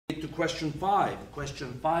To question 5.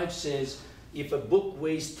 Question 5 says, if a book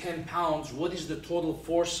weighs 10 pounds, what is the total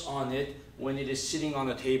force on it when it is sitting on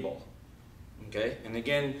a table? Okay, and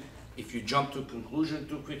again, if you jump to a conclusion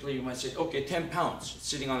too quickly, you might say, okay, 10 pounds. It's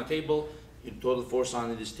sitting on a table, the total force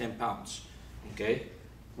on it is 10 pounds. Okay,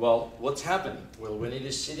 well, what's happening? Well, when it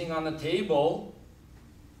is sitting on a table,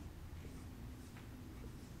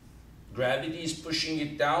 gravity is pushing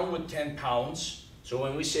it down with 10 pounds. So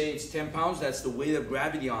when we say it's 10 pounds, that's the weight of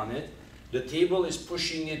gravity on it. The table is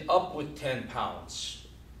pushing it up with 10 pounds.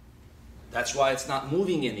 That's why it's not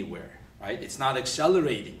moving anywhere, right? It's not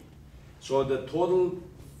accelerating. So the total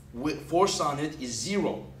force on it is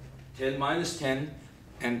 0, 10 minus 10,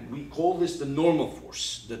 and we call this the normal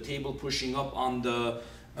force, the table pushing up on the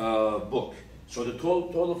book. So the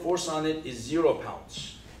total force on it is 0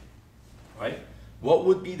 pounds, right? What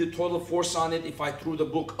would be the total force on it if I threw the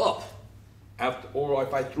book up? Or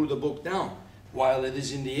if I threw the book down while it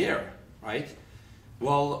is in the air, right?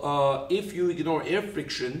 Well, if you ignore air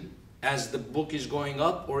friction as the book is going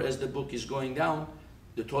up or as the book is going down,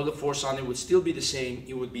 the total force on it would still be the same.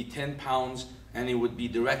 It would be 10 pounds and it would be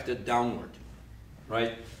directed downward,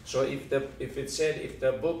 right? So if it said if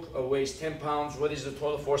the book weighs 10 pounds, what is the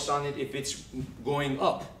total force on it if it's going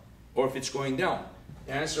up or if it's going down?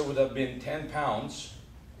 The answer would have been 10 pounds.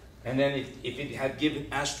 And then if it had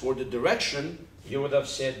asked for the direction, you would have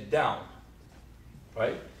said down,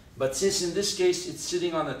 right? But since in this case it's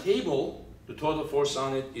sitting on a table, the total force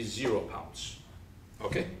on it is 0 pounds.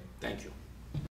 Okay, thank you.